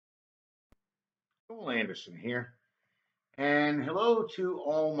Joel Anderson here, and hello to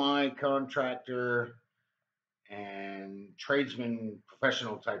all my contractor and tradesman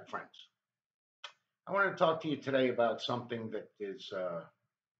professional type friends. I want to talk to you today about something that is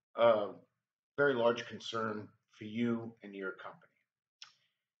a very large concern for you and your company,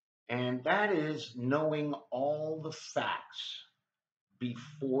 and that is knowing all the facts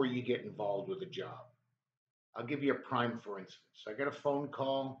before you get involved with a job. I'll give you a prime for instance. I got a phone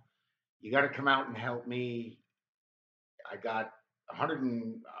call. You got to come out and help me. I got 100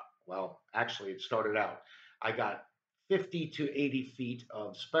 and well, actually, it started out. I got 50 to 80 feet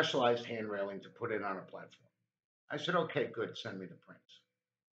of specialized hand railing to put it on a platform. I said, okay, good, send me the prints.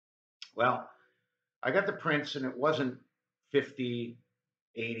 Well, I got the prints, and it wasn't 50,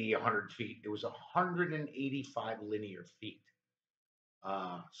 80, 100 feet. It was 185 linear feet.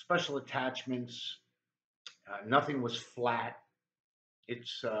 Special attachments. Nothing was flat.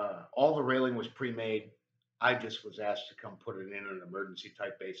 It's all the railing was pre-made. I just was asked to come put it in on an emergency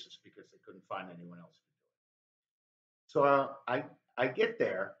type basis because they couldn't find anyone else to do it. So I get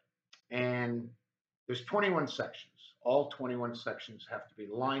there, and there's 21 sections. All 21 sections have to be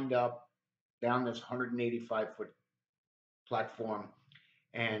lined up down this 185-foot platform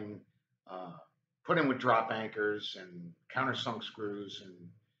and uh, put in with drop anchors and countersunk screws.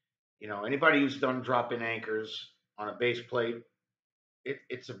 And anybody who's done drop-in anchors on a base plate,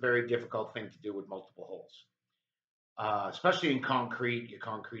 it's a very difficult thing to do with multiple holes, especially in concrete. Your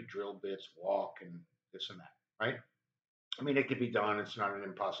concrete drill bits, walk, and this and that, right? I mean, it could be done. It's not an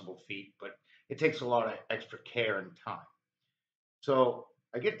impossible feat, but it takes a lot of extra care and time. So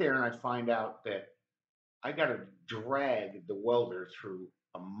I get there and I find out that I got to drag the welder through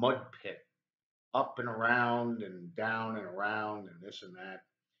a mud pit, up and around and down and around and this and that.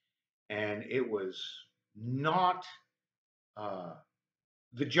 And it was not uh,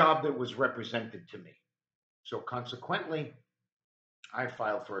 the job that was represented to me. So consequently, I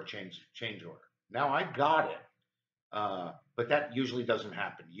filed for a change order. Now I got it, but that usually doesn't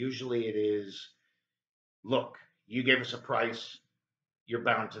happen. Usually it is, look, you gave us a price, you're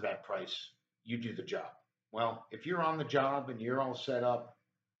bound to that price, you do the job. Well, if you're on the job and you're all set up,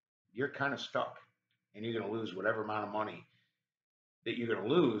 you're kind of stuck, and you're going to lose whatever amount of money that you're going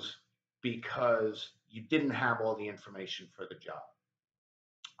to lose because you didn't have all the information for the job.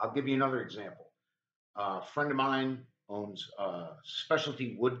 I'll give you another example. A friend of mine owns a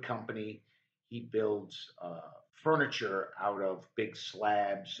specialty wood company. He builds furniture out of big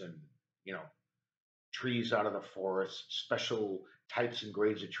slabs and you know trees out of the forest, special types and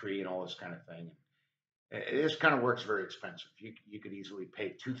grades of tree, and all this kind of thing. This kind of work's very expensive. You could easily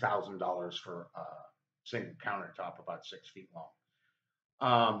pay $2,000 for a single countertop about 6 feet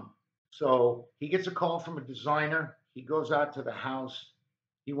long. So he gets a call from a designer. He goes out to the house.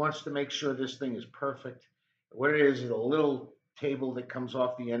 He wants to make sure this thing is perfect. What it is a little table that comes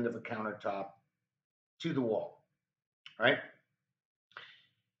off the end of a countertop to the wall, right?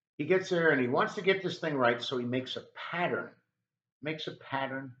 He gets there and he wants to get this thing right, so he makes a pattern.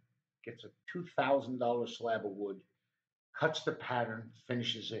 Gets a $2,000 slab of wood, cuts the pattern,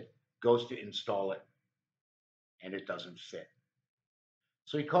 finishes it, goes to install it, and it doesn't fit.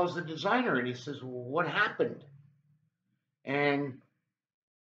 So he calls the designer and he says, well, what happened? And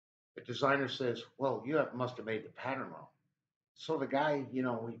the designer says, well, must have made the pattern wrong. So the guy, he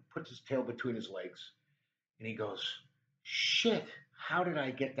puts his tail between his legs and he goes, shit, how did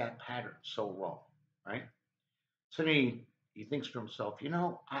I get that pattern so wrong? Right? So then he thinks to himself,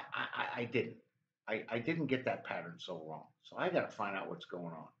 I didn't. I didn't get that pattern so wrong. So I got to find out what's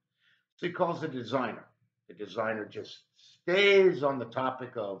going on. So he calls the designer. The designer just stays on the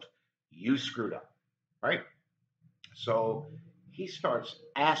topic of you screwed up, right? So he starts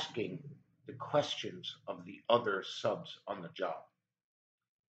asking the questions of the other subs on the job.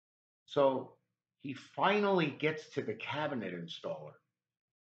 So he finally gets to the cabinet installer,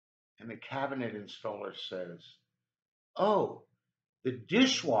 and the cabinet installer says, oh, the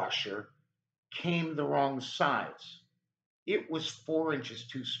dishwasher came the wrong size. It was 4 inches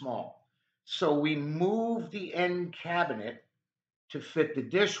too small. So we moved the end cabinet to fit the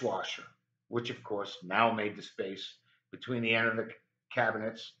dishwasher, which of course now made the space between the end of the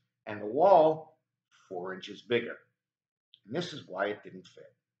cabinets and the wall 4 inches bigger. And this is why it didn't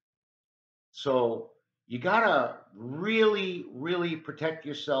fit. So you got to really, really protect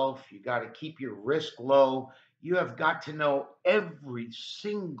yourself. You got to keep your risk low. You have got to know every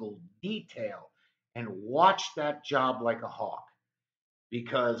single detail and watch that job like a hawk.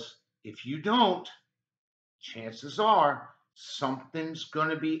 Because if you don't, chances are something's going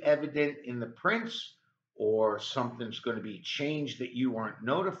to be evident in the prints, or something's going to be changed that you weren't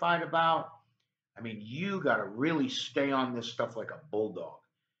notified about, I mean, you got to really stay on this stuff like a bulldog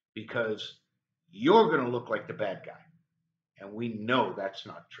because you're going to look like the bad guy. And we know that's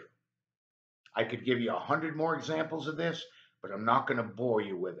not true. I could give you 100 more examples of this, but I'm not going to bore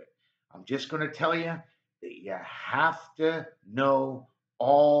you with it. I'm just going to tell you that you have to know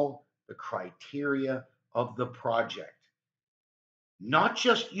all the criteria of the project, not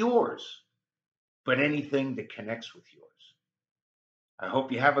just yours, but anything that connects with yours. I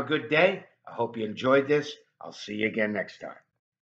hope you have a good day. I hope you enjoyed this. I'll see you again next time.